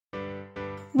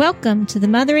Welcome to the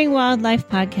Mothering Wildlife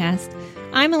Podcast.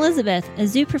 I'm Elizabeth, a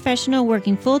zoo professional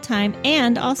working full-time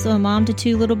and also a mom to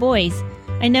 2 little boys.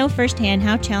 I know firsthand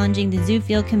how challenging the zoo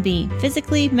field can be,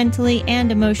 physically, mentally,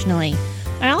 and emotionally.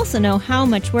 I also know how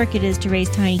much work it is to raise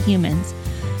tiny humans.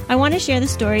 I want to share the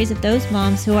stories of those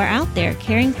moms who are out there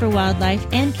caring for wildlife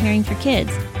and caring for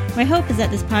kids. My hope is that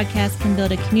this podcast can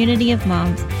build a community of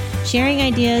moms, sharing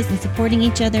ideas and supporting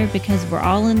each other because we're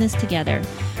all in this together.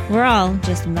 We're all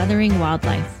just mothering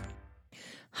wildlife.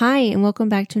 Hi, and welcome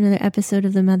back to another episode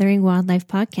of the Mothering Wildlife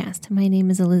Podcast. My name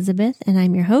is Elizabeth, and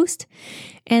I'm your host.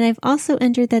 And I've also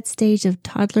entered that stage of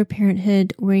toddler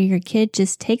parenthood where your kid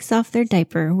just takes off their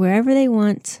diaper wherever they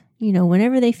want,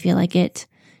 whenever they feel like it,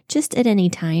 just at any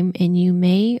time. And you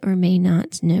may or may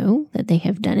not know that they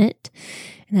have done it.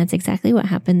 And that's exactly what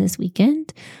happened this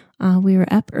weekend. We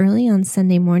were up early on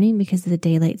Sunday morning because of the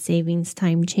daylight savings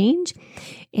time change.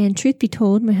 And truth be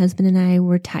told, my husband and I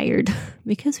were tired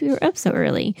because we were up so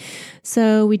early.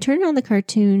 So we turned on the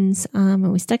cartoons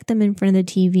and we stuck them in front of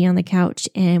the TV on the couch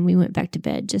and we went back to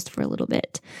bed just for a little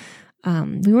bit.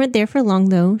 We weren't there for long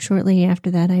though. Shortly after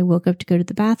that, I woke up to go to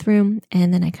the bathroom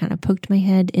and then I kind of poked my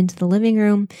head into the living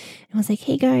room and was like,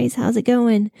 "Hey guys, how's it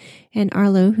going?" And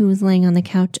Arlo, who was laying on the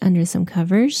couch under some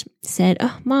covers, said,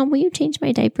 "Oh, Mom, will you change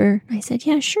my diaper?" I said,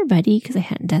 "Yeah, sure, buddy," because I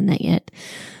hadn't done that yet.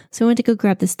 So I went to go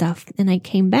grab the stuff and I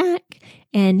came back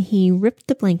and he ripped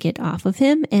the blanket off of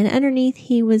him and underneath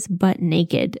he was butt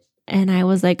naked. And I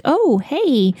was like, "Oh,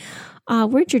 hey,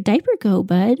 where'd your diaper go,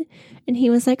 bud?" And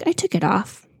he was like, "I took it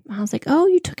off." I was like, "Oh,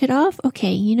 you took it off?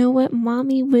 Okay, you know what?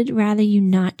 Mommy would rather you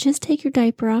not just take your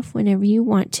diaper off whenever you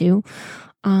want to.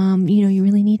 You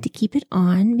really need to keep it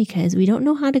on because we don't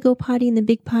know how to go potty in the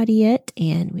big potty yet,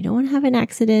 and we don't want to have an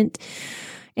accident."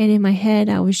 And in my head,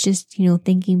 I was just,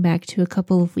 thinking back to a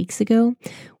couple of weeks ago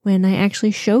when I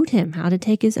actually showed him how to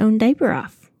take his own diaper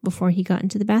off before he got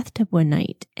into the bathtub one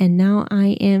night. And now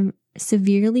I am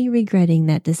severely regretting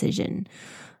that decision.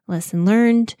 Lesson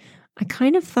learned. I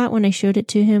kind of thought when I showed it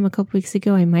to him a couple weeks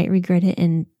ago, I might regret it.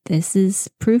 And this is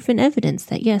proof and evidence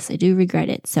that, yes, I do regret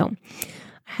it. So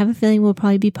I have a feeling we'll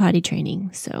probably be potty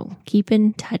training. So keep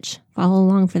in touch. Follow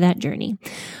along for that journey.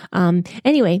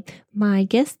 Anyway, my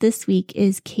guest this week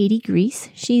is Katie Gries.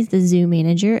 She's the zoo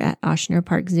manager at Ochsner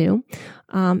Park Zoo.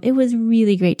 It was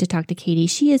really great to talk to Katie.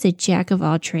 She is a jack of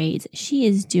all trades. She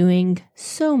is doing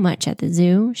so much at the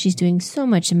zoo. She's doing so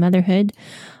much in motherhood.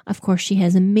 Of course, she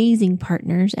has amazing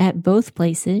partners at both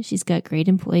places. She's got great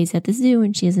employees at the zoo,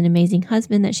 and she has an amazing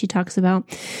husband that she talks about.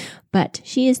 But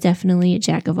she is definitely a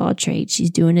jack of all trades. She's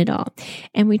doing it all.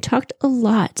 And we talked a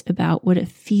lot about what it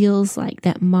feels like,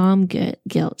 that mom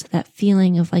guilt, that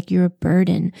feeling of like you're a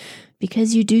burden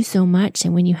because you do so much.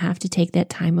 And when you have to take that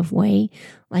time away,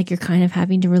 like you're kind of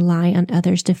having to rely on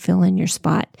others to fill in your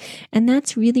spot. And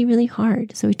that's really, really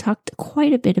hard. So we talked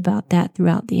quite a bit about that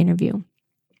throughout the interview.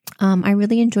 I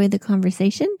really enjoyed the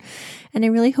conversation and I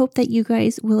really hope that you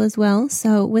guys will as well.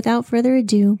 So without further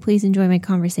ado, please enjoy my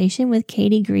conversation with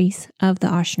Katie Gries of the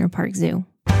Ochsner Park Zoo.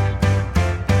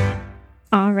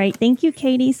 All right. Thank you,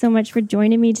 Katie, so much for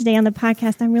joining me today on the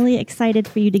podcast. I'm really excited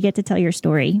for you to get to tell your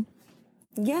story.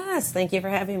 Yes, thank you for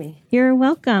having me. You're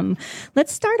welcome.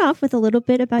 Let's start off with a little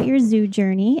bit about your zoo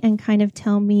journey and kind of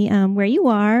tell me where you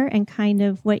are and kind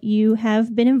of what you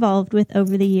have been involved with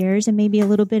over the years and maybe a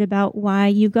little bit about why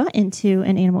you got into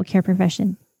an animal care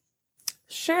profession.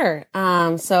 Sure.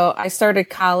 So I started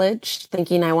college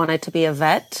thinking I wanted to be a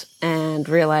vet and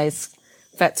realized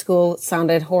vet school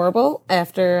sounded horrible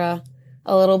after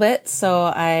a little bit. So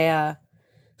I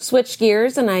switched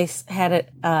gears and I had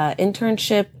an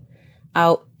internship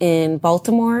out in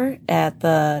Baltimore at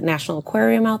the National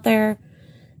Aquarium out there.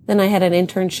 Then I had an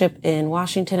internship in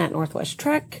Washington at Northwest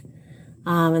Trek.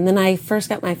 And then I first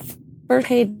got my first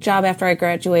paid job after I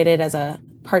graduated as a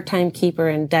part-time keeper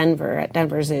in Denver at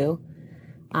Denver Zoo.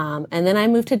 And then I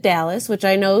moved to Dallas, which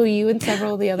I know you and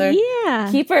several of the other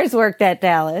keepers worked at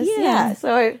Dallas. Yeah.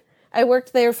 So I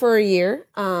worked there for a year.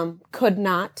 Could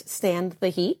not stand the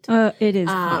heat. It is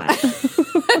hot.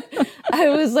 I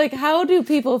was like, how do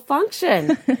people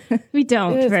function? We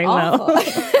don't very well.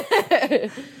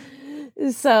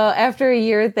 So after a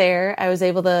year there, I was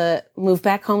able to move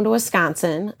back home to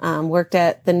Wisconsin, worked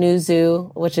at the new zoo,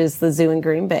 which is the zoo in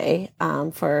Green Bay,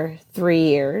 for 3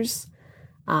 years.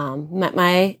 Met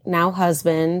my now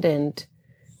husband and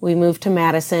we moved to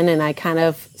Madison and I kind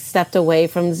of stepped away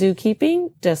from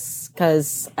zookeeping just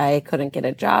because I couldn't get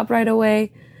a job right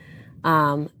away.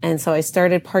 And so I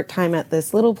started part-time at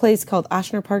this little place called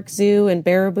Ochsner Park Zoo in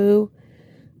Baraboo.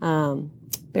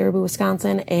 Baraboo,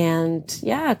 Wisconsin. And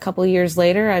yeah, a couple of years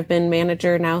later, I've been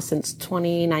manager now since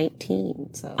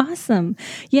 2019. So awesome.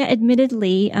 Yeah,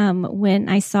 admittedly, when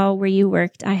I saw where you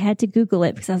worked, I had to Google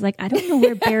it because I was like, I don't know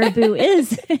where Baraboo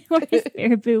is. Where is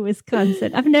Baraboo,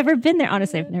 Wisconsin? I've never been there.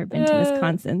 Honestly, I've never been to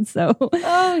Wisconsin. So,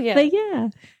 oh yeah. But yeah.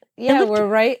 Yeah,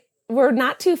 we're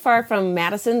not too far from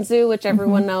Madison Zoo, which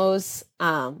everyone knows.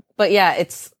 But yeah,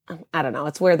 I don't know.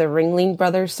 It's where the Ringling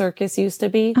Brothers Circus used to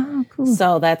be. Oh, cool.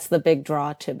 So that's the big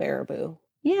draw to Baraboo.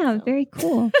 Yeah, very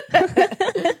cool.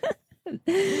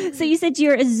 So you said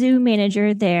you're a zoo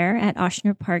manager there at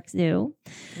Ochsner Park Zoo.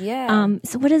 Yeah.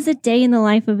 So what does a day in the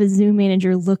life of a zoo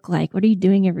manager look like? What are you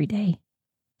doing every day?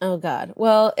 Oh God.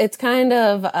 Well, it's kind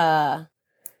of,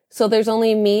 so there's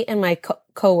only me and my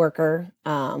coworker.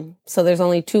 So there's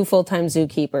only 2 full-time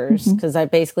zookeepers because I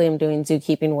basically am doing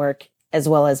zookeeping work as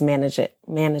well as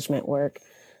management work.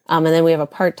 And then we have a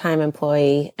part-time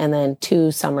employee and then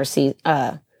 2 summer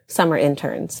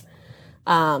interns.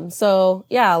 So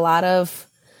yeah, a lot of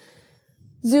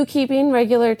zookeeping,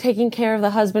 regular taking care of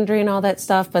the husbandry and all that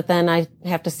stuff. But then I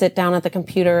have to sit down at the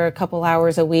computer a couple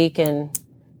hours a week and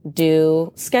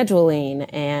do scheduling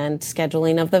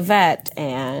of the vet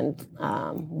and,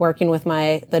 working with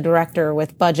the director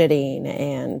with budgeting.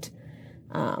 And,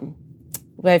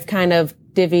 I've kind of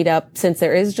divvied up, since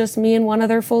there is just me and one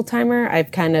other full-timer,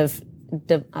 I've kind of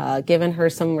given her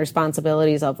some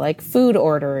responsibilities of like food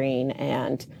ordering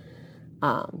and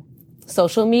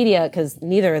social media, because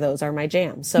neither of those are my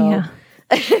jam. So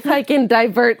if I can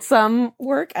divert some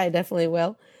work, I definitely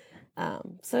will.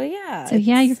 So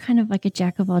you're kind of like a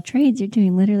jack of all trades. You're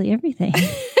doing literally everything.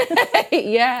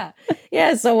 Yeah.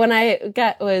 So when it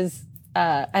was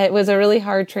a really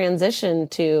hard transition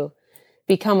to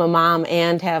become a mom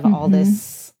and have all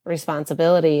this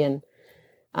responsibility. And,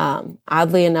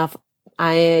 oddly enough,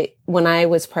 when I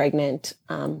was pregnant,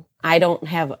 I don't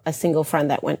have a single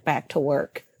friend that went back to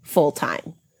work full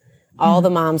time. All the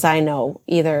moms I know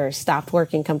either stopped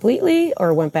working completely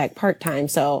or went back part time.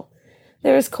 So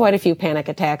there was quite a few panic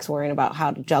attacks worrying about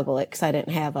how to juggle it because I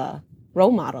didn't have a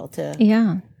role model to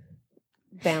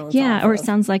balance. Yeah, or it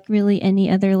sounds like really any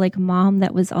other like mom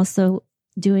that was also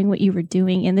doing what you were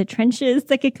doing in the trenches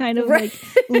that could kind of like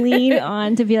lean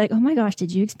on to be like, oh my gosh, did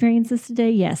you experience this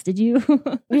today? Yes. Did you?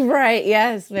 Right.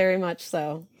 Yes, very much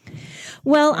so.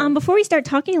 Well, before we start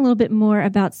talking a little bit more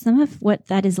about some of what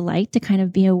that is like to kind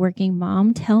of be a working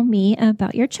mom, tell me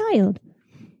about your child.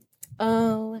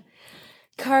 Oh,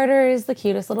 Carter is the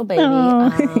cutest little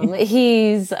baby.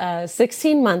 He's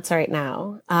 16 months right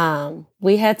now.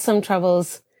 We had some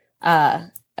troubles.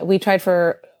 We tried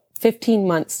for 15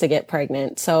 months to get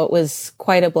pregnant. So it was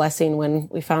quite a blessing when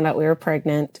we found out we were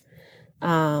pregnant.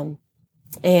 And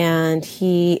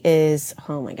he is,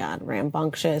 oh my God,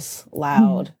 rambunctious,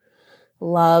 loud,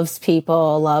 loves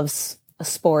people, loves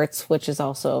sports, which is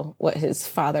also what his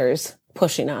father's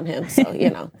pushing on him.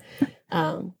 So,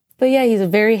 but yeah, he's a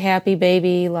very happy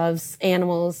baby, loves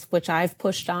animals, which I've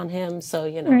pushed on him. So,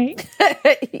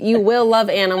 you will love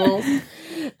animals.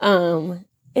 And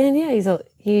yeah,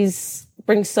 he's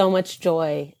brings so much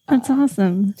joy. That's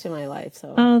awesome. To my life.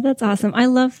 So. Oh, that's awesome. I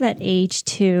love that age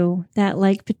too. That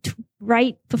like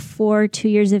right before 2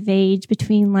 years of age,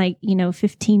 between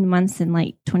 15 months and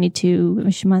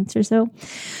 22-ish months or so.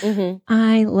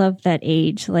 I love that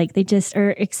age. Like they just are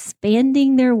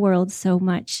expanding their world so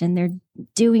much and they're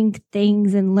doing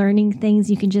things and learning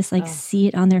things. You can just see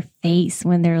it on their face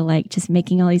when they're just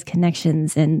making all these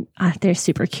connections, and they're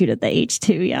super cute at the age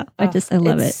too. Yeah. I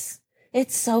love it.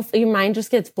 It's so, your mind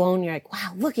just gets blown. You're like,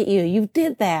 wow, look at you. You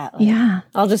did that. Yeah.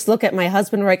 I'll just look at my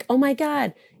husband like, oh my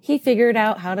God, he figured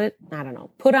out how to, I don't know,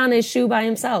 put on his shoe by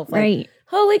himself. Right.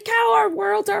 Holy cow, our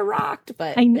worlds are rocked.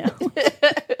 But I know.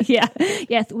 Yeah.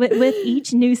 Yes. With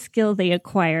each new skill they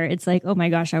acquire, it's like, oh my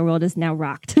gosh, our world is now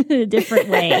rocked in a different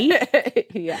way.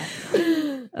 Yeah.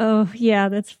 Oh, yeah.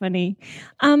 That's funny.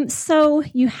 So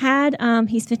you had,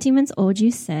 he's 15 months old,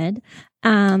 you said,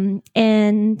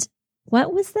 and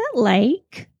what was that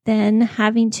like then,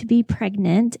 having to be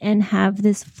pregnant and have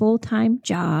this full-time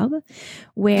job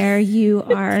where you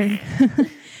are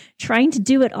trying to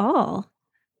do it all?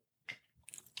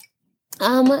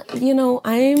 I'm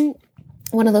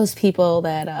one of those people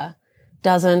that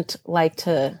doesn't like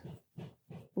to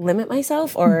limit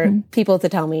myself or people to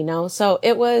tell me no. So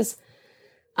it was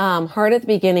hard at the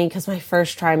beginning because my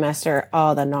first trimester,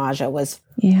 the nausea was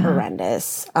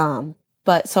horrendous.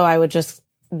 But so I would just,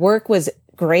 work was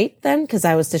great then because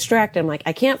I was distracted. I'm like,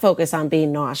 I can't focus on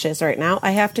being nauseous right now.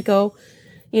 I have to go,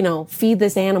 feed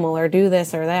this animal or do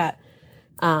this or that.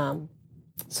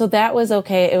 So that was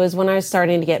okay. It was when I was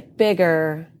starting to get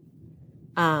bigger,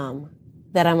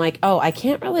 that I'm like, oh, I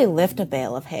can't really lift a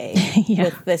bale of hay Yeah.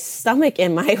 with this stomach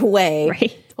in my way,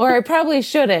 Right. or I probably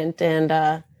shouldn't.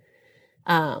 And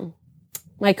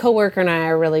my coworker and I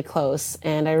are really close,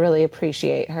 and I really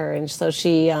appreciate her. And so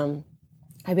she,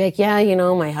 I'd be like, yeah, you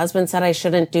know, my husband said I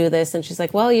shouldn't do this, and she's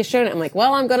like, well, you shouldn't. I'm like,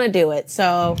 well, I'm gonna do it.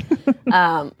 So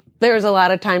there was a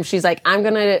lot of times she's like,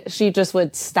 she just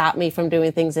would stop me from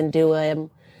doing things and do them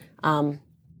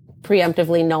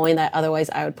preemptively, knowing that otherwise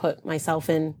I would put myself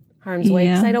in harm's way,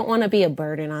 because I don't want to be a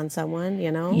burden on someone,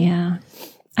 you know? Yeah.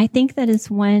 I think that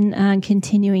is one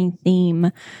continuing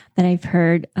theme that I've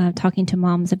heard talking to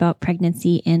moms about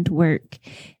pregnancy and work,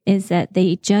 is that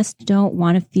they just don't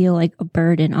want to feel like a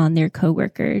burden on their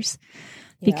coworkers.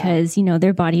 Because, you know,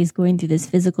 their body is going through this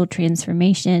physical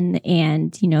transformation,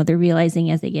 and, you know, they're realizing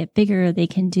as they get bigger, they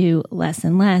can do less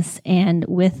and less. And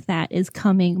with that is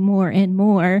coming more and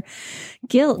more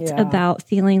guilt about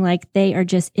feeling like they are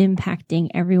just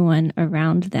impacting everyone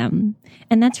around them.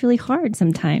 And that's really hard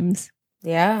sometimes.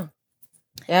 Yeah.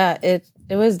 Yeah. It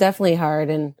was definitely hard.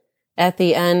 And at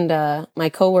the end, my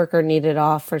coworker needed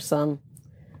off for some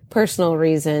personal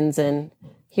reasons. And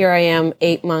here I am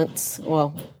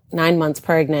 9 months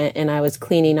pregnant, and I was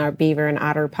cleaning our beaver and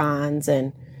otter ponds,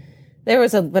 and there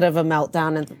was a bit of a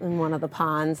meltdown in one of the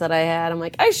ponds that I had. I'm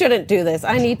like, I shouldn't do this.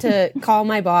 I need to call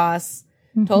my boss,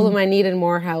 told him I needed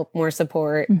more help, more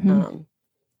support.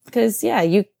 Because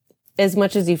you, as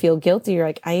much as you feel guilty, you're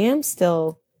like, I am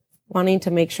still wanting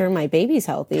to make sure my baby's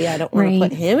healthy. I don't want to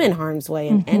put him in harm's way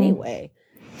in any way.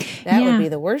 That would be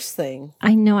the worst thing.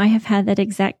 I know. I have had that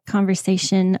exact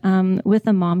conversation with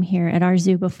a mom here at our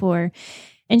zoo before.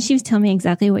 And she was telling me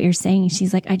exactly what you're saying.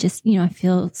 She's like, I just, I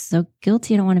feel so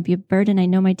guilty. I don't want to be a burden. I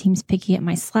know my team's picky at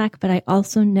my slack, but I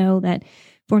also know that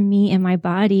for me and my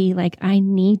body, like, I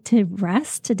need to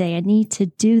rest today. I need to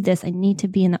do this. I need to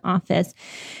be in the office.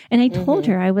 And I told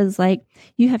her, I was like,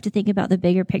 you have to think about the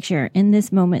bigger picture. In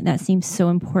this moment, that seems so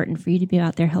important for you to be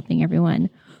out there helping everyone.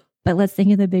 But let's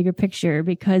think of the bigger picture,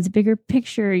 because bigger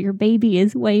picture, your baby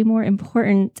is way more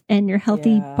important, and your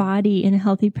healthy body and a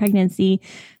healthy pregnancy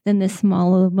than this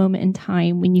small little moment in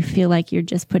time when you feel like you're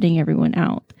just putting everyone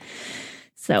out.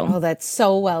 So, oh, that's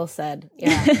so well said.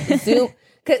 Yeah. Zoom.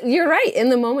 'Cause you're right. In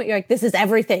the moment, you're like, this is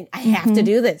everything. I have to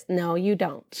do this. No, you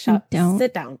don't. Sit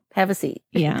down. Have a seat.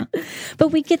 Yeah. But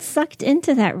we get sucked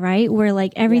into that, right? Where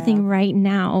like everything right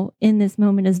now in this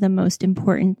moment is the most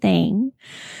important thing.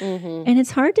 And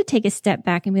it's hard to take a step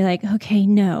back and be like, okay,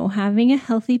 no, having a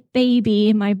healthy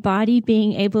baby, my body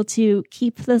being able to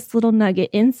keep this little nugget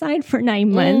inside for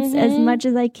 9 months as much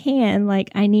as I can.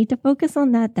 Like, I need to focus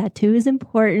on that. That too is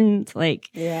important. Like,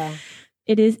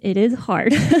 it is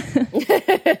hard.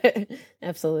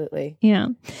 Absolutely. Yeah.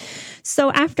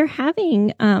 So after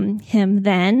having him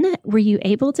then, were you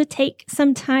able to take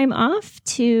some time off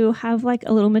to have like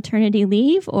a little maternity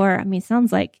leave? Or, I mean,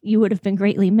 sounds like you would have been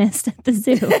greatly missed at the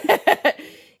zoo.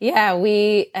 Yeah,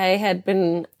 I had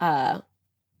been, it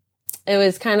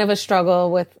was kind of a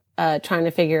struggle with trying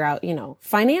to figure out,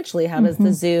 financially, how does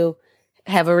the zoo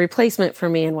have a replacement for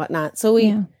me and whatnot. So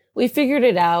we figured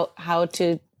it out how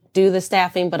to do the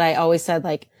staffing, but I always said,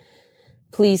 like,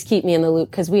 please keep me in the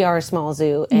loop, because we are a small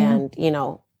zoo, and,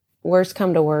 worst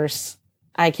come to worst,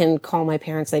 I can call my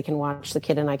parents, they can watch the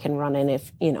kid, and I can run in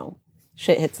if,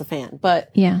 shit hits the fan.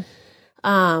 But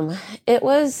it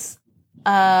was,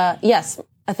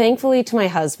 thankfully to my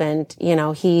husband,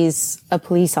 he's a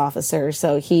police officer,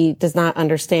 so he does not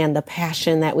understand the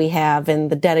passion that we have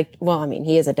and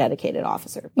he is a dedicated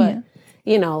officer, but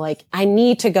like, I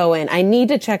need to go in. I need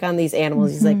to check on these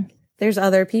animals. He's like, there's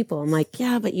other people. I'm like,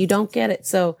 yeah, but you don't get it.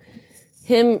 So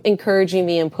him encouraging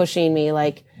me and pushing me,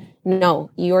 like, no,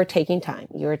 you are taking time.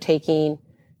 You are taking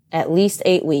at least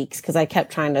 8 weeks, because I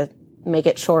kept trying to make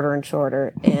it shorter and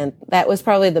shorter. And that was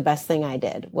probably the best thing I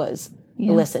did, was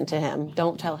listen to him.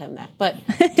 Don't tell him that. But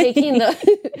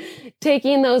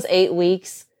taking those 8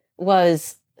 weeks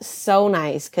was so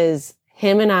nice, because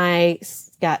him and I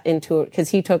got into it, because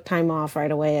he took time off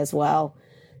right away as well.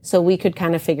 So we could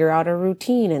kind of figure out a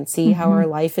routine and see how our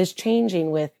life is changing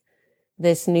with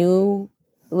this new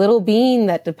little being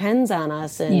that depends on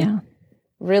us. And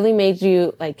really made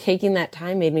you, like, taking that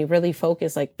time made me really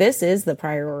focus, like, this is the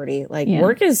priority. Like,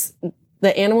 work is,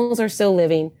 the animals are still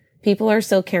living. People are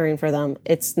still caring for them.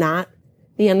 It's not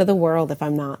the end of the world if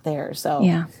I'm not there.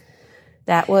 So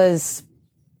that was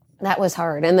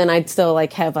hard. And then I'd still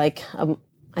have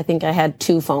I think I had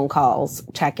 2 phone calls,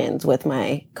 check-ins with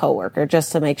my coworker,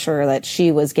 just to make sure that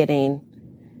she was getting,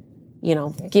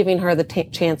 giving her the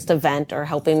chance to vent, or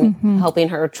helping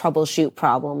her troubleshoot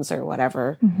problems or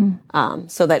whatever,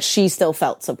 so that she still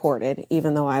felt supported,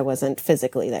 even though I wasn't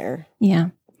physically there. Yeah.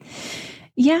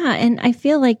 Yeah. And I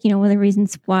feel like, one of the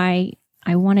reasons why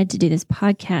I wanted to do this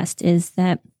podcast is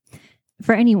that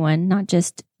for anyone, not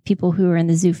just people who are in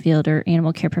the zoo field or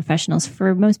animal care professionals,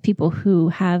 for most people who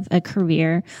have a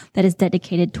career that is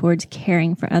dedicated towards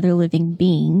caring for other living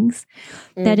beings,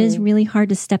 that is really hard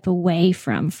to step away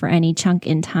from for any chunk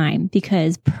in time,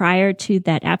 because prior to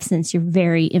that absence, you're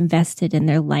very invested in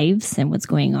their lives and what's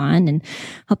going on and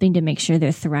helping to make sure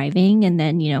they're thriving. And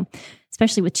then,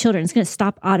 especially with children, it's going to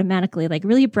stop automatically, like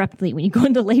really abruptly when you go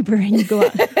into labor and you go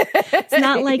out. It's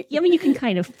not like, you can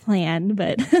kind of plan,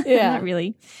 but not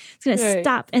really. It's going to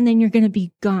stop and then you're going to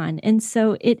be gone. And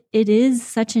so it is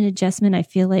such an adjustment, I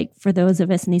feel like, for those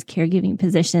of us in these caregiving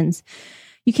positions.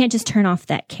 You can't just turn off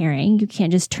that caring. You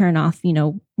can't just turn off,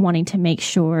 wanting to make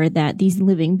sure that these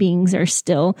living beings are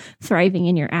still thriving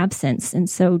in your absence. And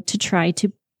so to try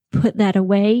to put that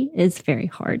away is very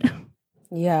hard.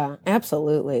 Yeah,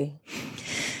 absolutely.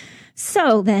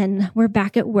 So then we're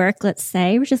back at work, let's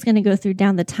say. We're just going to go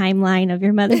down the timeline of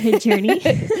your motherhood journey.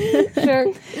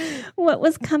 Sure. What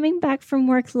was coming back from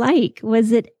work like?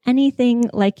 Was it anything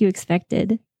like you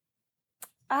expected?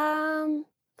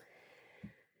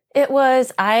 It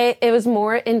was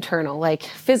more internal, like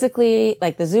physically,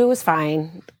 like the zoo was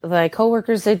fine. The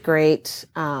coworkers did great.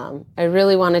 I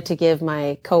really wanted to give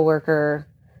my coworker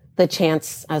the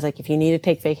chance. I was like, if you need to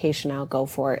take vacation, I'll go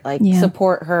for it. Like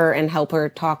support her and help her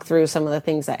talk through some of the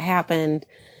things that happened,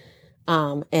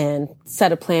 and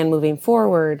set a plan moving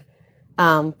forward.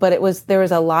 But there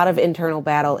was a lot of internal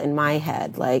battle in my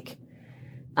head. Like,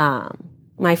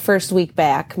 my first week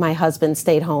back, my husband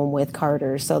stayed home with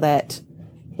Carter so that,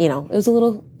 it was a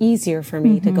little easier for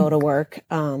me to go to work,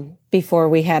 before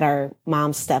we had our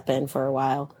mom step in for a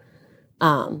while.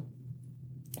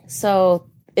 So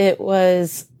it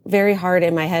was very hard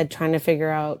in my head trying to figure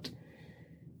out,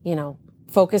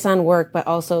 focus on work, but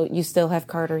also you still have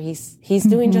Carter. He's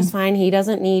doing just fine. He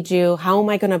doesn't need you. How am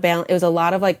I going to balance? It was a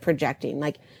lot of like projecting,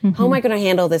 like, how am I going to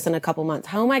handle this in a couple months?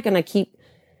 How am I going to keep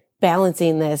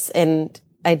balancing this? And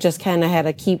I just kind of had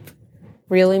to keep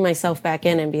reeling myself back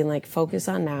in and being like, focus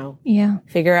on now. Yeah.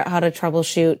 Figure out how to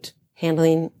troubleshoot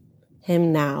handling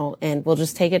him now. And we'll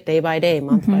just take it day by day,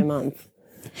 month by month.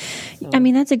 So. I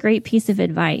mean, that's a great piece of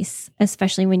advice,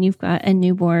 especially when you've got a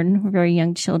newborn or very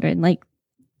young children. Like,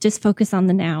 just focus on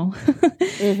the now.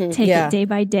 Take it day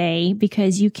by day,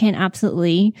 because you can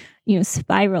absolutely,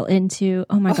 spiral into,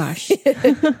 oh my gosh,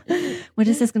 what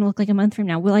is this going to look like a month from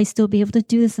now? Will I still be able to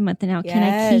do this a month from now? Can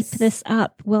I keep this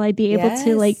up? Will I be able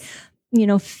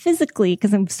to physically,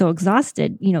 because I'm so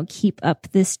exhausted, keep up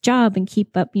this job and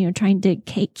keep up, trying to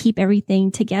keep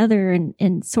everything together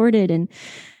and sorted.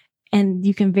 And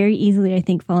you can very easily, I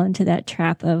think, fall into that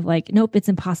trap of like, nope, it's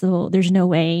impossible. There's no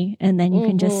way. And then you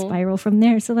can just spiral from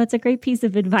there. So that's a great piece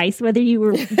of advice, whether you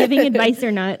were giving advice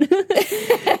or not.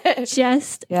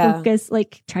 Just focus,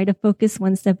 try to focus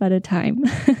one step at a time.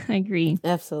 I agree.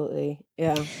 Absolutely.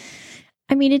 Yeah.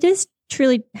 I mean, it is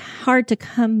truly hard to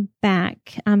come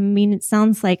back. I mean, it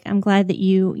sounds like I'm glad that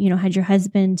you had your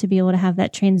husband to be able to have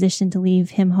that transition to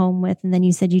leave him home with. And then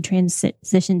you said you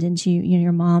transitioned into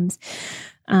your mom's.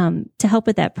 To help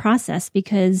with that process,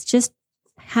 because just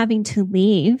having to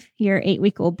leave your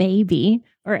 8-week-old baby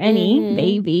or any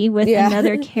baby with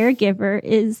another caregiver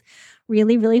is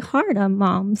really, really hard on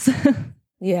moms.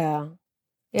 Yeah.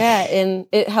 And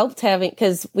it helped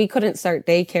because we couldn't start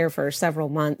daycare for several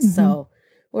months. So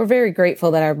we're very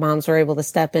grateful that our moms were able to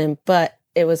step in, but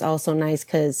it was also nice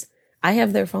because I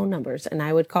have their phone numbers and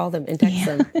I would call them and text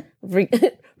them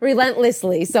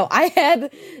relentlessly. So I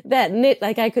had that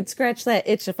like I could scratch that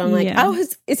itch if I'm like, oh,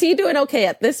 is he doing okay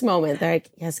at this moment? They're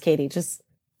like, yes, Katie, just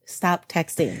stop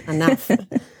texting. Enough.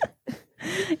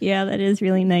 Yeah, that is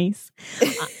really nice.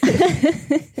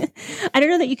 I don't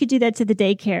know that you could do that to the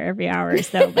daycare every hour or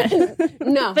so, but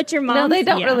no, but your moms, no, they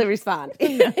don't really respond.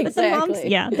 Exactly. But the moms,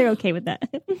 they're okay with that.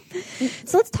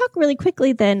 So let's talk really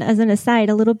quickly then, as an aside,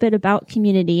 a little bit about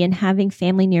community and having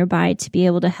family nearby to be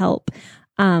able to help.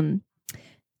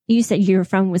 You said you were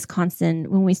from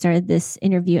Wisconsin when we started this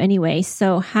interview anyway.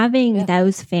 So having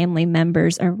those family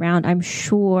members around, I'm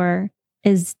sure,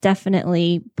 is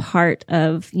definitely part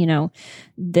of,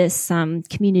 this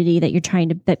community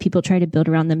that people try to build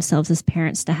around themselves as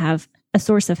parents, to have a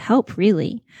source of help,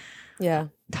 really. Yeah.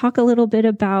 Talk a little bit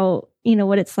about,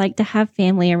 what it's like to have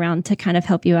family around to kind of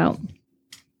help you out.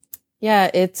 Yeah,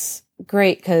 it's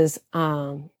great because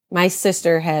my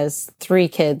sister has 3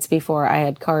 kids before I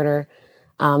had Carter.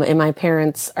 And my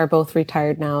parents are both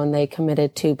retired now, and they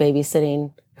committed to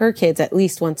babysitting her kids at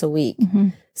least once a week.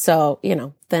 So,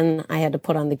 then I had to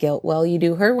put on the guilt. Well, you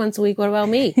do her once a week. What about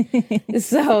me?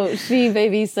 So she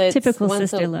babysits. Typical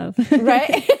sister love.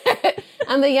 Right?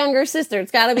 I'm the younger sister.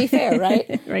 It's got to be fair,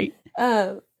 right? Right.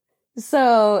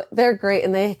 So they're great,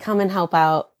 and they come and help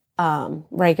out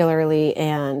regularly.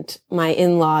 And my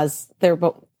in-laws,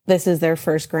 this is their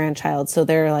first grandchild, so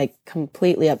they're like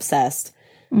completely obsessed.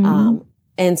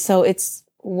 And so it's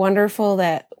wonderful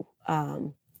that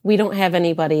we don't have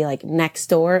anybody like next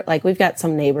door. Like we've got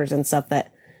some neighbors and stuff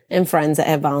and friends that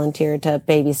have volunteered to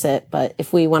babysit. But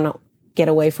if we want to get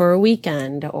away for a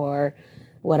weekend or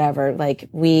whatever, like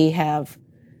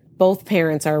both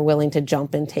parents are willing to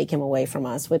jump and take him away from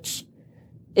us, which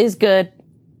is good.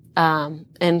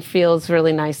 And feels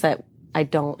really nice that I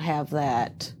don't have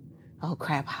that, oh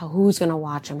crap, who's going to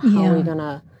watch him? How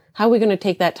are we going to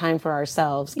take that time for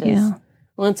ourselves? Because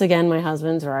once again, my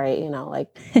husband's right,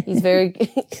 like he's very,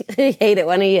 I hate it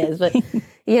when he is, but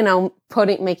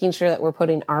making sure that we're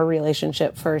putting our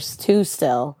relationship first too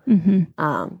still.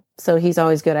 So he's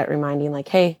always good at reminding like,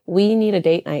 hey, we need a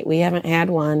date night. We haven't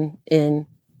had one in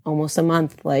almost a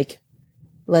month. Like,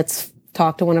 let's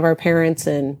talk to one of our parents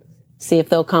and see if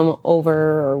they'll come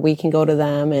over or we can go to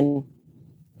them and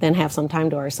then have some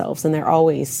time to ourselves. And they're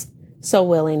always so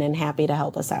willing and happy to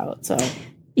help us out. So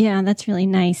yeah, that's really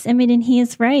nice. I mean, and he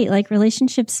is right. Like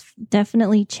relationships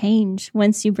definitely change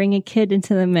once you bring a kid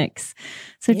into the mix.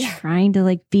 So trying to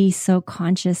like be so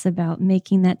conscious about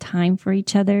making that time for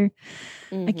each other.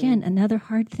 Again, another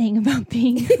hard thing about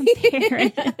being a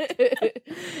parent.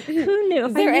 Who knew?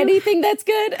 Is there anything that's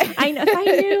good? I know. If I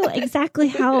knew exactly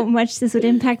how much this would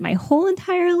impact my whole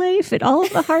entire life and all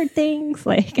of the hard things,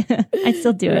 like I'd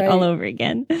still do it all over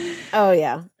again. Oh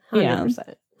yeah. 100%.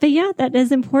 Yeah. But yeah, that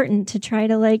is important to try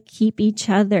to like keep each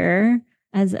other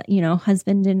as,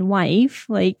 husband and wife,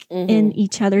 like in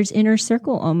each other's inner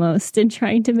circle almost, and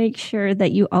trying to make sure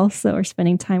that you also are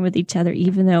spending time with each other,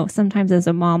 even though sometimes as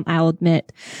a mom, I'll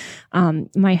admit,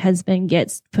 my husband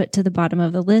gets put to the bottom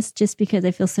of the list just because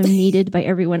I feel so needed by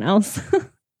everyone else.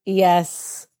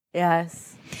 Yes.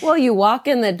 Well, you walk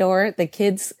in the door, the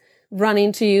kids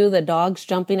running to you, the dog's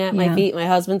jumping at my feet. My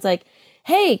husband's like,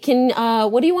 hey,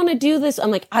 what do you want to do this?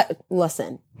 I'm like,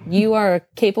 listen, you are a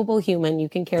capable human. You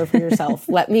can care for yourself.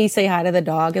 Let me say hi to the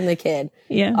dog and the kid.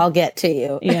 Yeah. I'll get to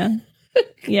you. Yeah.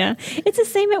 Yeah. It's the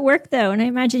same at work though. And I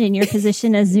imagine in your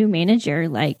position as zoo manager,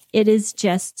 like it is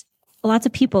just lots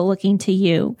of people looking to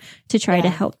you to try to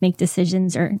help make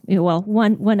decisions or,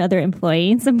 one other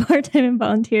employee and some part-time and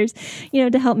volunteers,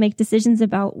 to help make decisions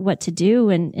about what to do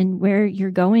and where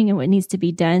you're going and what needs to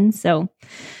be done. So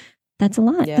that's a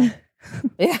lot. Yeah.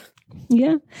 Yeah.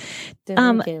 Yeah.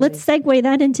 Let's segue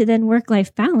that into then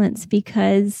work-life balance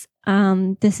because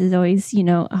this is always,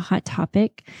 a hot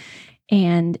topic.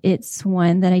 And it's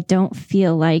one that I don't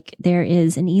feel like there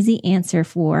is an easy answer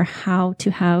for how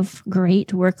to have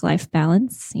great work-life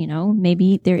balance.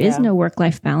 Maybe there is no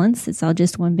work-life balance. It's all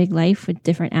just one big life with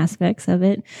different aspects of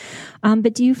it.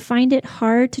 But do you find it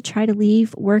hard to try to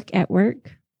leave work at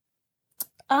work?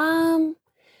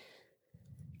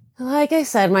 Like I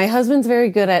said, my husband's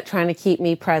very good at trying to keep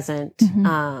me present.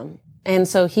 And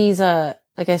so he's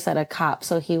like I said, a cop.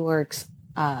 So he works,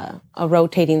 a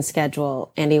rotating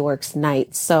schedule and he works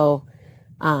nights. So,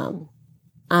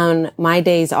 on my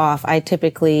days off, I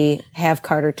typically have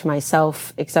Carter to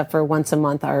myself, except for once a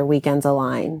month, our weekends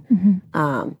align.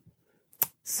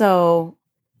 So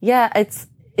yeah, it's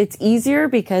easier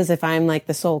because if I'm like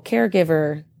the sole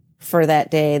caregiver for that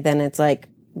day, then it's like,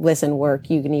 listen, work,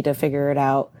 you need to figure it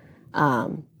out.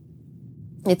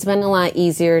 It's been a lot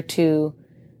easier to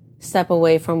step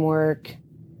away from work.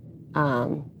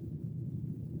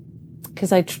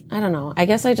 Cause I don't know, I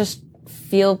guess I just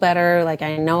feel better. Like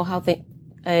I know how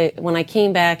when I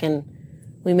came back and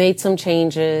we made some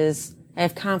changes, I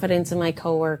have confidence in my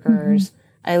coworkers.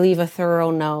 I leave a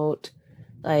thorough note.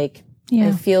 Like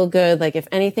I feel good. Like if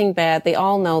anything bad, they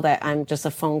all know that I'm just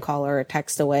a phone call or a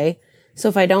text away. So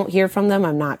if I don't hear from them,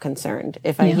 I'm not concerned.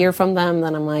 If I hear from them,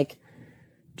 then I'm like,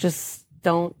 just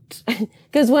don't.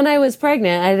 Because when I was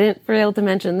pregnant, I didn't fail to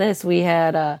mention this. We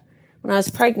had, when I was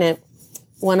pregnant,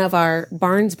 one of our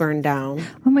barns burned down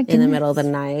in the middle of the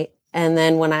night. And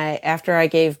then after I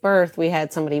gave birth, we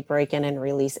had somebody break in and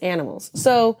release animals.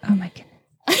 So, oh my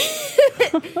goodness.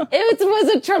 It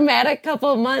was a traumatic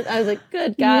couple of months. I was like,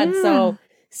 good God. Yeah. So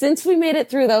since we made it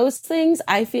through those things,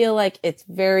 I feel like it's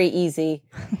very easy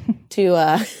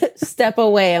to step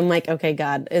away. I'm like, okay,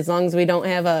 God, as long as we don't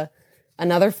have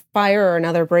another fire or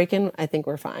another break-in, I think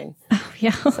we're fine. Oh,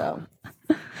 yeah. So,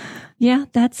 yeah,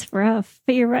 that's rough.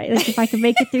 But you're right. Like if I can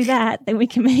make it through that, then we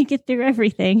can make it through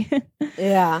everything.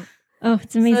 Yeah. Oh,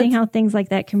 it's amazing how things like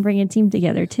that can bring a team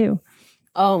together too.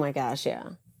 Oh my gosh, yeah.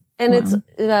 And it's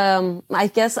I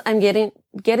guess I'm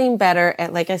getting better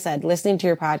at, like I said, listening to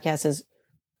your podcast is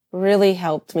really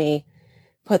helped me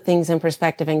put things in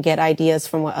perspective and get ideas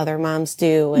from what other moms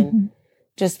do, and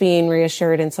just being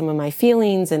reassured in some of my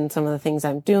feelings and some of the things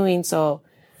I'm doing. So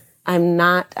I'm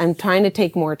trying to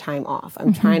take more time off.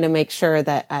 I'm trying to make sure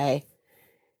that I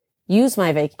use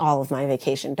all of my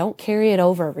vacation. Don't carry it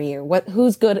over every year. What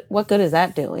good is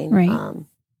that doing? Right.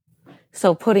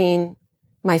 So putting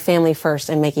my family first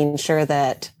and making sure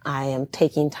that I am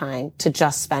taking time to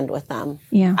just spend with them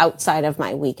outside of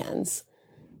my weekends.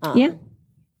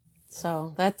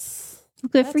 So that's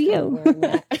for you.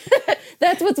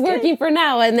 That's what's working for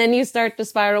now. And then you start to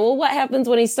spiral. Well, what happens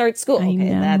when he starts school?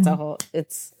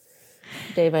 It's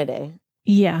day by day.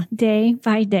 Yeah, day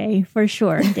by day, for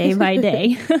sure. Day by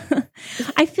day.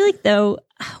 I feel like, though,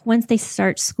 once they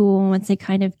start school, once they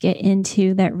kind of get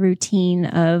into that routine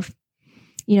of,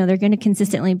 they're going to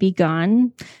consistently be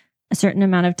gone a certain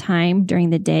amount of time during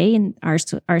the day. And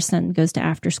our son goes to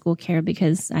after school care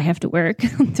because I have to work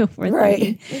until 4:30.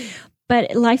 Right.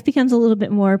 But life becomes a little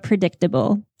bit more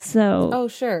predictable. So, oh,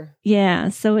 sure. Yeah.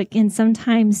 So it can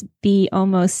sometimes be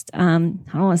almost, I don't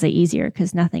want to say easier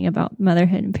because nothing about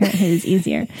motherhood and parenthood is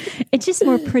easier. It's just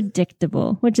more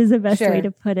predictable, which is the best way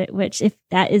to put it, which if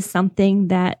that is something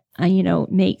that,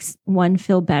 makes one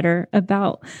feel better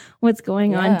about what's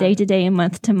going on day to day and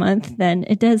month to month, then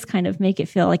it does kind of make it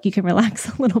feel like you can relax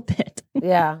a little bit.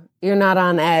 Yeah. You're not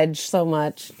on edge so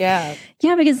much. Yeah.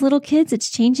 Yeah. Because little kids, it's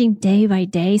changing day by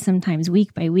day, sometimes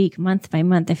week by week, month by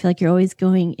month. I feel like you're always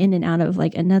going in and out of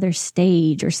like another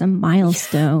stage or some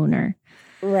milestone or.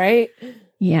 Right.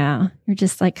 Yeah. You're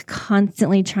just like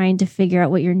constantly trying to figure out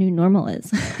what your new normal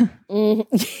is.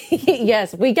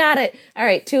 Yes, we got it. All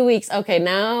right. 2 weeks. Okay.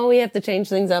 Now we have to change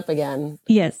things up again.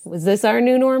 Yes. Was this our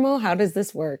new normal? How does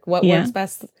this work? What works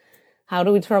best? How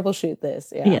do we troubleshoot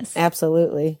this? Yeah, yes,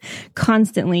 absolutely.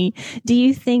 Constantly. Do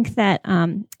you think that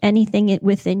anything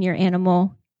within your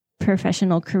animal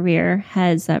professional career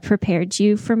has prepared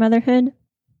you for motherhood?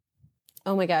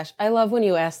 Oh my gosh. I love when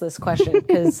you ask this question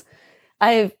because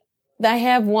I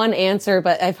have one answer,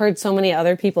 but I've heard so many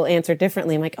other people answer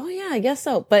differently. I'm like, oh yeah, I guess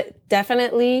so. But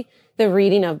definitely the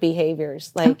reading of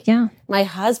behaviors. Like my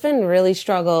husband really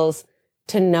struggles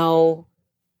to know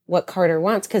what Carter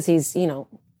wants because he's,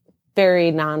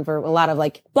 very nonverbal, a lot of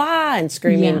like blah and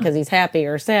screaming because he's happy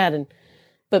or sad.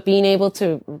 But being able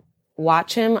to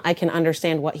watch him, I can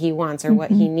understand what he wants or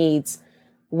what he needs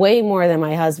way more than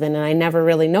my husband. And I never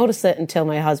really notice it until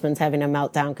my husband's having a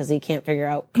meltdown because he can't figure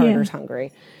out Carter's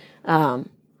hungry.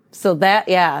 So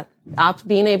that,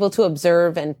 being able to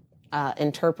observe and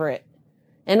interpret,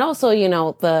 and also,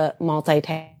 the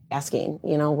multitasking,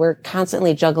 we're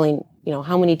constantly juggling,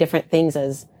 how many different things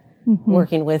as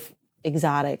working with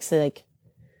exotics. Like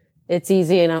it's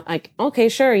easy and I'm like, okay,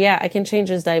 sure. Yeah. I can change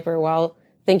his diaper while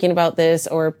thinking about this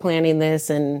or planning this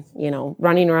and,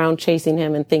 running around chasing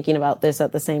him and thinking about this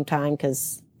at the same time.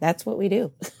 Cause that's what we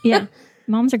do. Yeah.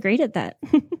 Moms are great at that.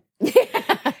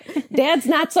 Yeah. Dad's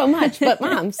not so much, but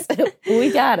moms,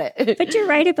 we got it. But you're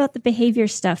right about the behavior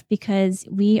stuff because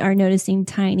we are noticing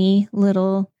tiny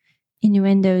little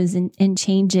innuendos and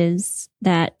changes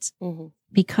that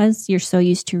because you're so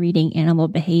used to reading animal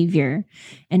behavior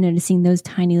and noticing those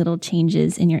tiny little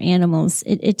changes in your animals,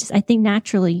 it just, I think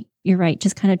naturally, you're right,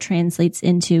 just kind of translates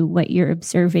into what you're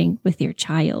observing with your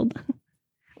child.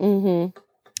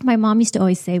 My mom used to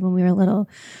always say when we were little,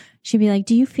 she'd be like,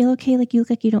 do you feel okay? Like you look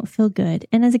like you don't feel good.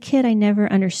 And as a kid, I never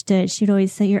understood. She'd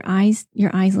always say, your eyes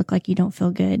look like you don't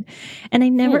feel good. And I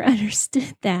never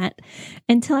understood that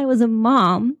until I was a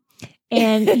mom.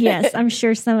 And yes, I'm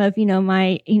sure some of,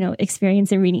 my,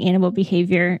 experience in reading animal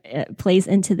behavior plays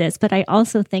into this, but I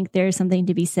also think there's something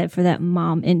to be said for that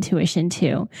mom intuition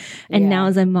too. And now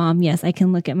as a mom, yes, I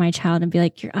can look at my child and be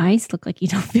like, your eyes look like you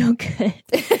don't feel good,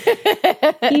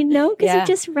 because you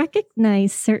just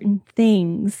recognize certain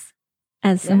things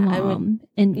as a mom.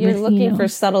 And you're looking for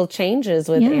subtle changes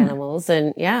with animals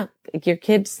and your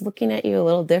kid's looking at you a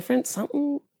little different.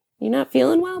 Something, you're not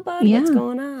feeling well, bud? What's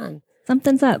going on?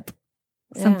 Something's up.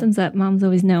 Something's up. Moms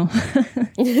always know.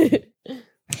 Is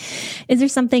there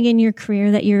something in your career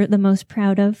that you're the most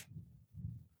proud of?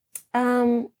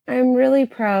 I'm really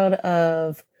proud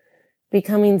of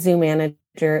becoming zoo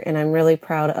manager, and I'm really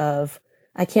proud of,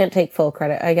 I can't take full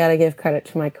credit. I got to give credit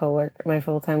to my coworker, my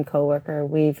full-time coworker.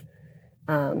 We've,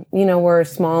 we're a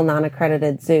small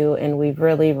non-accredited zoo, and we've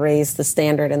really raised the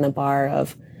standard and the bar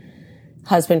of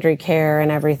husbandry care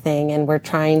and everything. And we're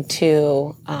trying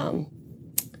to,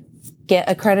 get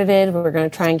accredited. We're going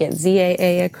to try and get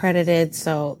ZAA accredited.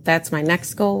 So that's my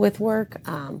next goal with work.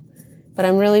 But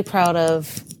I'm really proud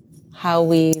of how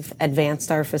we've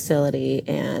advanced our facility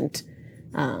and,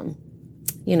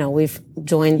 we've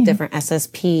joined different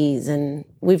SSPs, and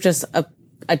we've just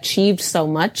achieved so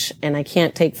much, and I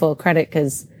can't take full credit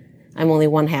because I'm only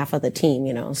one half of the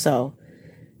team, so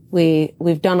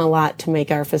we've done a lot to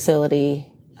make our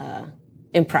facility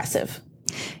impressive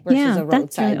versus a roadside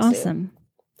that's really awesome.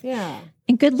 Yeah.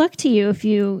 And good luck to you if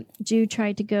you do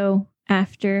try to go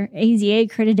after AZA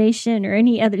accreditation or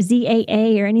any other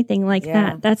ZAA or anything like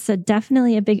that. That's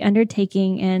definitely a big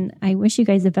undertaking. And I wish you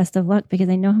guys the best of luck because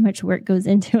I know how much work goes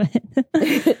into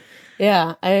it.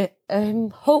 Yeah, I'm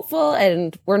hopeful,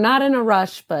 and we're not in a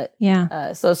rush, but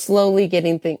so slowly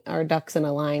getting our ducks in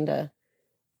a line to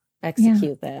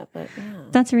execute that. But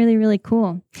that's really, really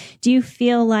cool. Do you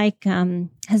feel like,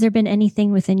 has there been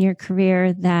anything within your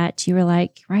career that you were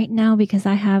like, right now, because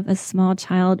I have a small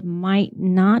child, might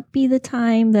not be the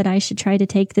time that I should try to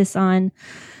take this on?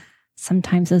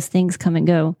 Sometimes those things come and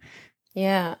go.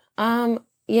 Yeah.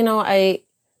 I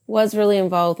was really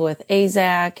involved with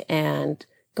AZAC and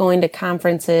going to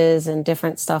conferences and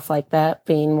different stuff like that,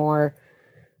 being more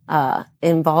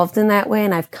involved in that way.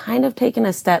 And I've kind of taken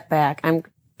a step back.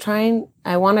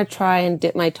 I want to try and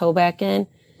dip my toe back in,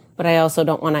 but I also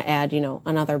don't want to add,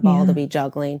 another ball to be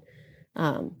juggling.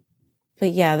 But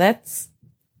yeah, that's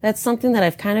something that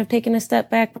I've kind of taken a step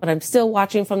back, but I'm still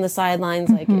watching from the sidelines.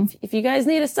 Like if you guys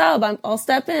need a sub, I'll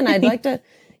step in. I'd like to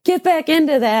get back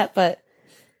into that, but,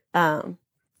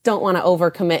 don't want to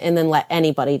overcommit and then let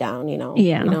anybody down,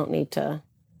 Yeah. You don't need to,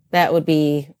 that would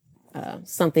be,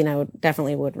 something I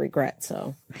definitely would regret.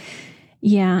 So.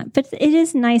 Yeah, but it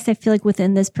is nice. I feel like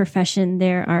within this profession,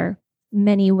 there are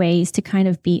many ways to kind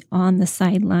of be on the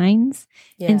sidelines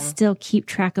and still keep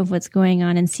track of what's going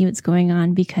on and see what's going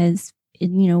on because,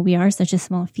 we are such a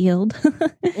small field.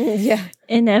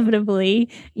 Inevitably,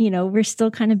 we're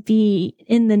still kind of be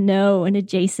in the know and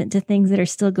adjacent to things that are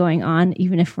still going on,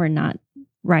 even if we're not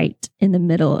right in the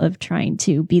middle of trying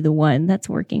to be the one that's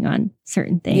working on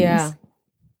certain things.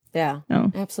 Yeah,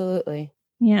 oh. Absolutely.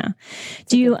 Yeah.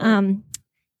 Do you,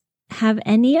 have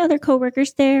any other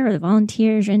coworkers there or the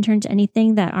volunteers or interns,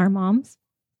 anything that are moms?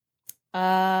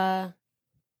 No.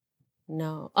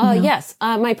 Oh, yes.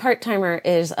 My part-timer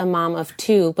is a mom of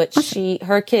 2, but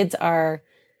her kids are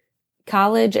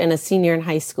college and a senior in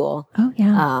high school. Oh,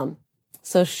 yeah.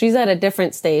 So she's at a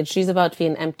different stage. She's about to be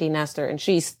an empty nester and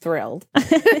she's thrilled.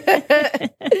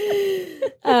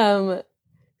 Our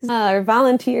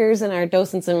volunteers and our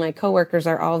docents and my coworkers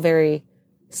are all very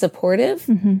supportive.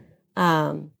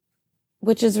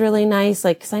 Which is really nice.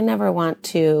 Like, cause I never want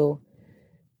to,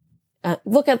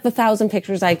 look at the 1,000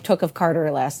 pictures I took of Carter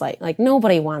last night. Like,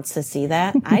 nobody wants to see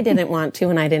that. I didn't want to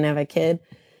when I didn't have a kid.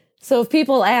 So if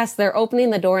people ask, they're opening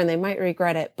the door and they might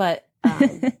regret it. But,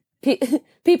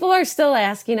 people are still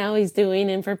asking how he's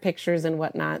doing and for pictures and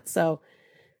whatnot. So,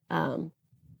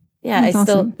 That's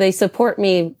awesome. they support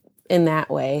me in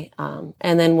that way.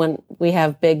 And then when we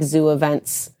have big zoo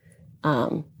events,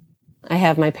 I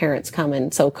have my parents come,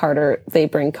 and so they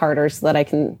bring Carter so that I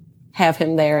can have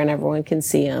him there and everyone can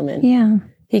see him, and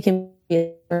he can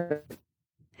be.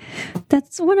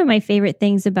 That's one of my favorite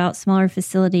things about smaller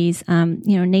facilities.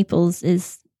 Naples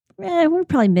is, we're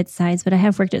probably mid-sized, but I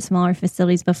have worked at smaller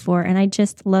facilities before, and I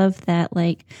just love that,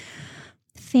 like,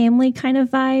 family kind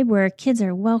of vibe where kids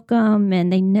are welcome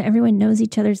and everyone knows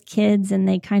each other's kids and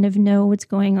they kind of know what's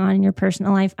going on in your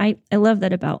personal life. I love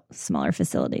that about smaller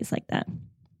facilities like that.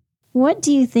 What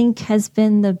do you think has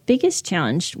been the biggest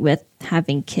challenge with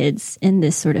having kids in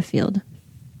this sort of field?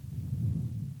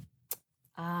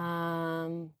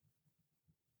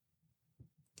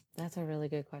 That's a really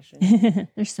good question.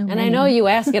 There's so many. And I know you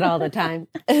ask it all the time.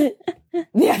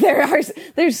 Yeah,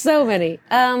 there's so many.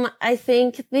 I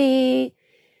think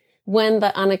when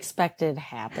the unexpected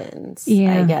happens,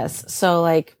 I guess. So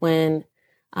like when,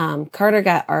 Carter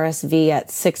got RSV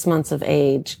at 6 months of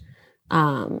age.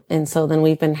 And so then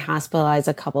we've been hospitalized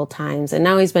a couple times, and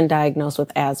now he's been diagnosed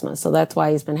with asthma. So that's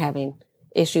why he's been having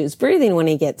issues breathing when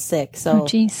he gets sick. So,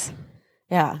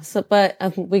 yeah. So, but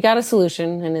we got a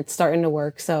solution and it's starting to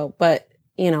work. So, but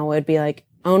it'd be like,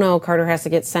 oh no, Carter has to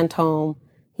get sent home.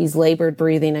 He's labored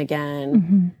breathing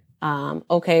again.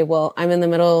 Okay, well, I'm in the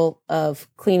middle of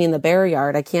cleaning the bear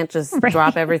yard. I can't just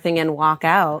drop everything and walk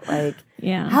out. Like,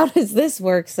 how does this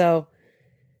work? So,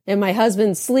 and my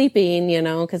husband's sleeping,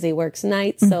 cause he works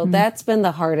nights. So that's been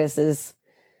the hardest, is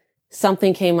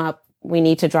something came up. We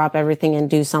need to drop everything and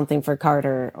do something for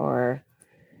Carter, or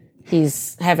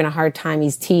he's having a hard time.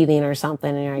 He's teething or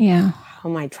something. And you're like, how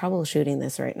am I troubleshooting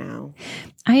this right now?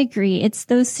 I agree. It's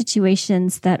those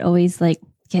situations that always like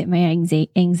get my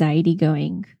anxiety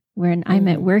going. When I'm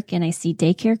at work and I see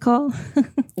daycare call.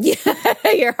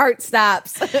 Your heart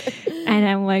stops. And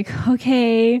I'm like,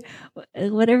 okay,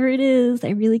 whatever it is, I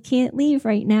really can't leave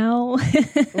right now.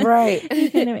 Right. You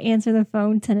kind of answer the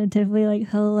phone tentatively, like,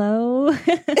 hello.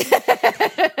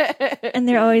 And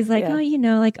they're always like, oh,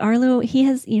 like Arlo, he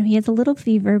has a little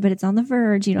fever, but it's on the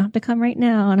verge. You don't have to come right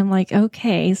now. And I'm like,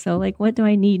 okay, so like, what do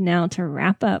I need now to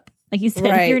wrap up? Like you said,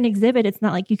 if you're an exhibit, it's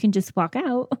not like you can just walk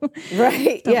out.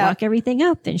 Right. Lock everything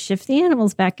up and shift the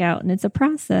animals back out. And it's a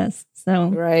process.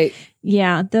 So,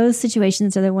 yeah, those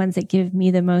situations are the ones that give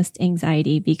me the most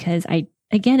anxiety because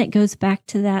again, it goes back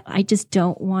to that. I just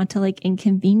don't want to like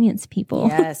inconvenience people.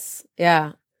 Yes.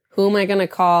 Yeah. Who am I going to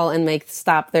call and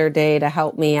stop their day to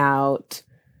help me out?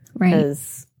 Right.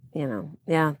 Because,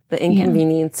 the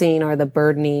inconveniencing or the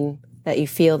burdening that you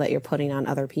feel that you're putting on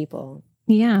other people.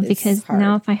 Yeah, because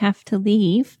now if I have to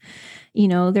leave,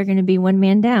 they're going to be one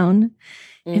man down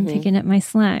and picking up my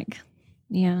slack.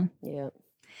 Yeah. Yeah.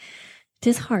 It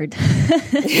is hard.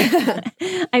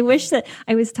 I wish that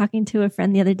I was talking to a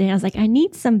friend the other day. I was like, I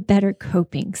need some better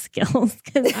coping skills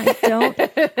because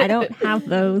I don't have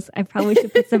those. I probably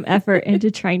should put some effort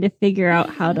into trying to figure out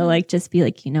how to like, just be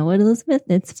like, you know what, Elizabeth,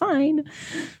 it's fine.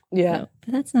 Yeah.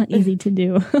 But that's not easy to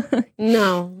do.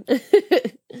 No.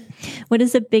 What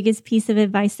is the biggest piece of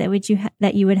advice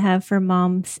that you would have for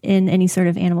moms in any sort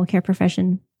of animal care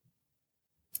profession?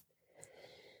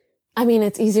 I mean,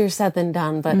 it's easier said than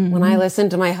done, but when I listen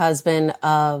to my husband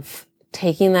of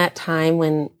taking that time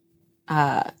when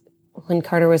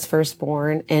Carter was first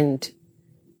born and,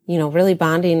 really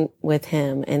bonding with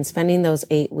him and spending those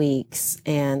 8 weeks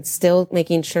and still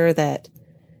making sure that,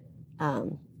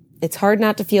 it's hard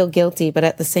not to feel guilty, but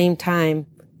at the same time,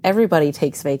 everybody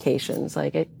takes vacations,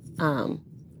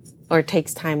 or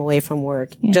takes time away from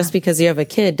work. Yeah. Just because you have a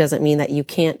kid doesn't mean that you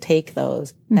can't take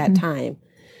that time.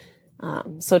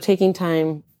 So taking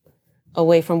time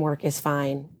away from work is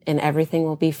fine and everything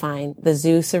will be fine. The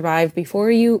zoo survived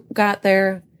before you got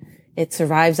there. It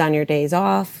survives on your days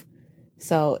off.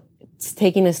 So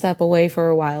taking a step away for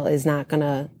a while is not going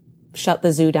to shut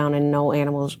the zoo down and no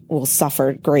animals will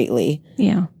suffer greatly.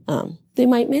 Yeah. They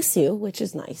might miss you, which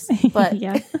is nice, but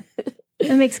yeah,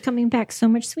 it makes coming back so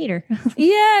much sweeter.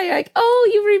 Yeah. You're like, oh,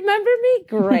 you remember me?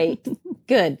 Great.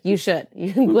 Good. You should.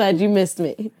 I'm glad you missed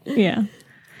me. Yeah.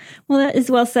 Well, that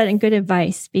is well said and good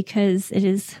advice because it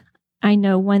is, I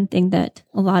know one thing that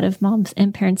a lot of moms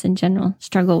and parents in general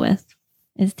struggle with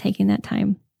is taking that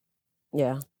time.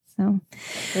 Yeah. So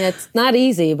yeah, it's not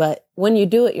easy, but when you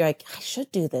do it, you're like, I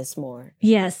should do this more.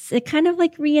 Yes. It kind of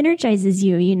like re-energizes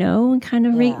you, and kind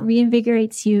of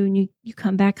reinvigorates you. And you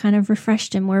come back kind of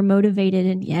refreshed and more motivated.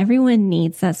 And everyone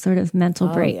needs that sort of mental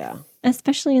break,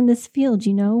 especially in this field,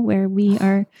 where we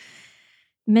are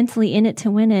mentally in it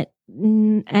to win it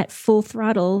at full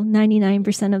throttle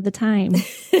 99% of the time.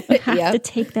 We have to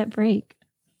take that break.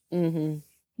 Mm-hmm.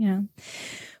 Yeah.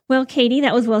 Well, Katie,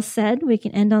 that was well said. We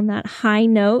can end on that high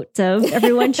note of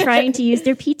everyone trying to use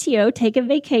their PTO. Take a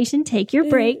vacation, take your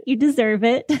break. You deserve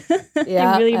it.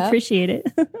 I really appreciate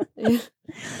it.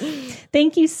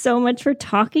 Thank you so much for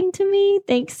talking to me.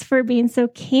 Thanks for being so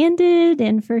candid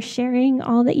and for sharing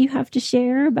all that you have to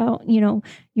share about,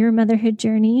 your motherhood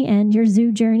journey and your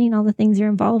zoo journey and all the things you're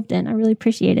involved in. I really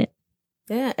appreciate it.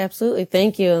 Yeah, absolutely.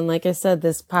 Thank you. And like I said,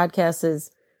 this podcast has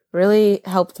really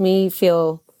helped me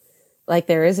feel like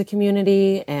there is a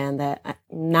community and that I'm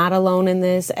not alone in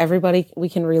this. Everybody, we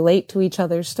can relate to each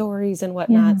other's stories and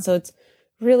whatnot. Yeah. So it's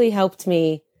really helped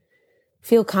me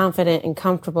feel confident and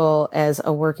comfortable as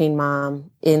a working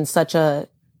mom in such a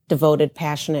devoted,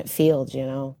 passionate field,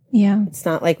 Yeah. It's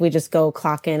not like we just go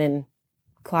clock in and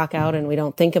clock out and we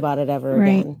don't think about it ever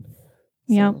again. So.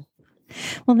 Yeah.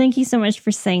 Well, thank you so much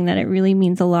for saying that. It really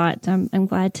means a lot. I'm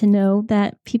glad to know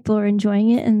that people are enjoying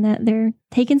it and that they're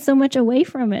taking so much away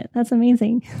from it. That's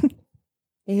amazing.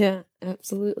 Yeah,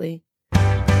 absolutely.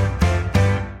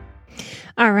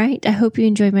 All right. I hope you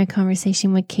enjoyed my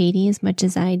conversation with Katie as much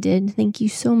as I did. Thank you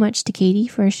so much to Katie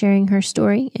for sharing her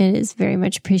story. It is very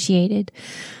much appreciated.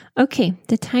 Okay,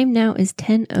 the time now is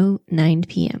 10:09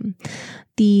 p.m.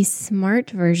 The smart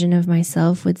version of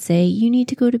myself would say, you need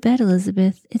to go to bed,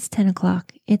 Elizabeth. It's 10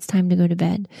 o'clock. It's time to go to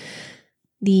bed.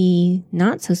 The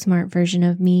not so smart version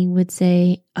of me would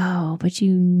say, oh, but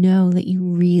you know that you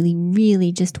really,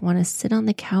 really just want to sit on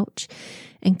the couch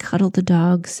and cuddle the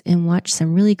dogs and watch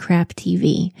some really crap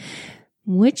TV.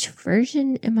 Which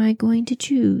version am I going to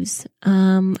choose?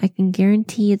 I can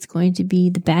guarantee it's going to be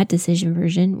the bad decision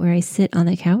version where I sit on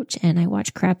the couch and I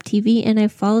watch crap TV and I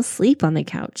fall asleep on the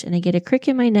couch and I get a crick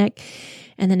in my neck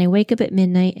and then I wake up at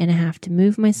midnight and I have to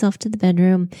move myself to the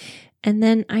bedroom and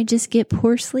then I just get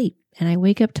poor sleep and I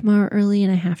wake up tomorrow early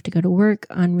and I have to go to work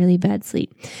on really bad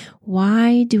sleep.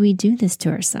 Why do we do this to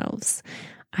ourselves?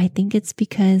 I think it's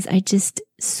because I just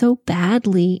so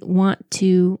badly want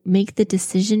to make the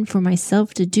decision for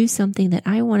myself to do something that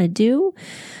I want to do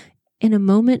in a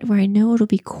moment where I know it'll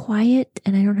be quiet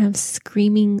and I don't have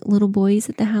screaming little boys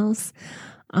at the house.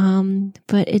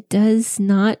 But it does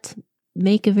not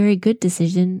make a very good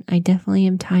decision. I definitely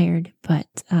am tired, but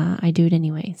I do it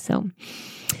anyway. So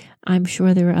I'm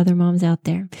sure there are other moms out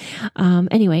there.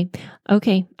 Anyway,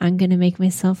 okay, I'm going to make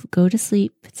myself go to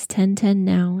sleep. It's 10:10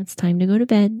 now. It's time to go to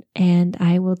bed, and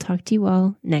I will talk to you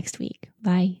all next week.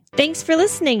 Bye. Thanks for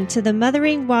listening to the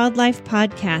Mothering Wildlife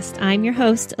Podcast. I'm your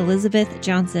host, Elizabeth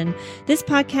Johnson. This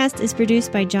podcast is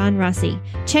produced by John Rossi.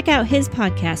 Check out his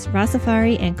podcast,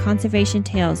 Rossafari and Conservation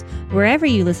Tales, wherever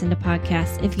you listen to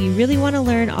podcasts if you really want to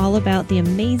learn all about the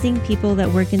amazing people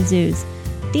that work in zoos.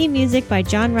 Theme music by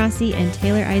John Rossi and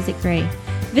Taylor Isaac Gray.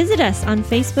 Visit us on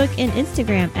Facebook and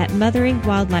Instagram at Mothering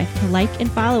Wildlife to like and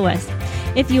follow us.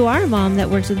 If you are a mom that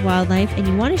works with wildlife and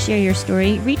you want to share your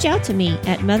story, reach out to me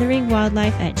at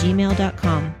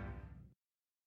motheringwildlife@gmail.com.